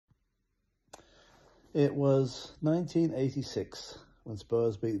It was 1986 when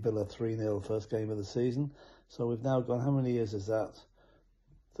Spurs beat Villa 3-0 first game of the season. So we've now gone, how many years is that?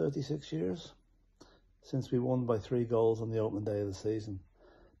 36 years since we won by 3 goals on the opening day of the season.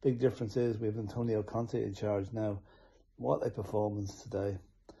 Big difference is we have Antonio Conte in charge now. What a performance today.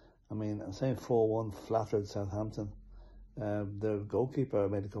 I mean, I'm saying 4-1 flattered Southampton. Their goalkeeper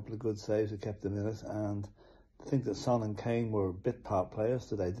made a couple of good saves that kept them in it, and I think that Son and Kane were bit part players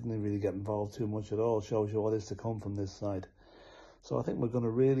today. Didn't really get involved too much at all. Shows you what is to come from this side. So I think we're going to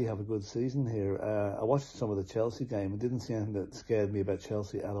really have a good season here. I watched some of the Chelsea game and didn't see anything that scared me about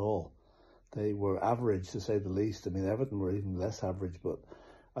Chelsea at all. They were average, to say the least. I mean, Everton were even less average, but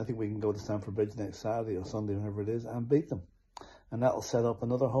I think we can go to Stamford Bridge next Saturday or Sunday, whenever it is, and beat them. And that'll set up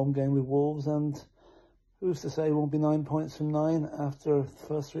another home game with Wolves, and who's to say it won't be 9 points from 9 after the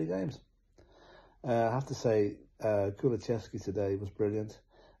first 3 games. I have to say, Kulusevski today was brilliant.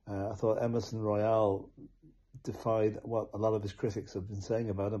 I thought Emerson Royale defied what a lot of his critics have been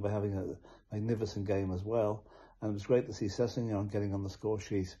saying about him by having a magnificent game as well. And it was great to see Sessegnon getting on the score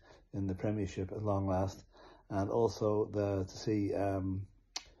sheet in the Premiership at long last. And also to see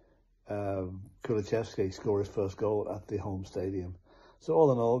Kulusevski score his first goal at the home stadium. So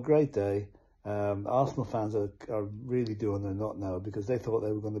all in all, great day. Arsenal fans are really doing their nut now because they thought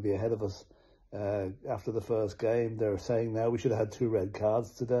they were going to be ahead of us after the first game. They're saying now we should have had 2 red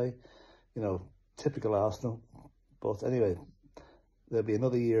cards today. You know, typical Arsenal. But anyway, there'll be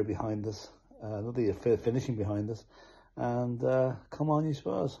another year behind us, another year finishing behind us. And come on, you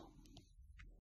Spurs.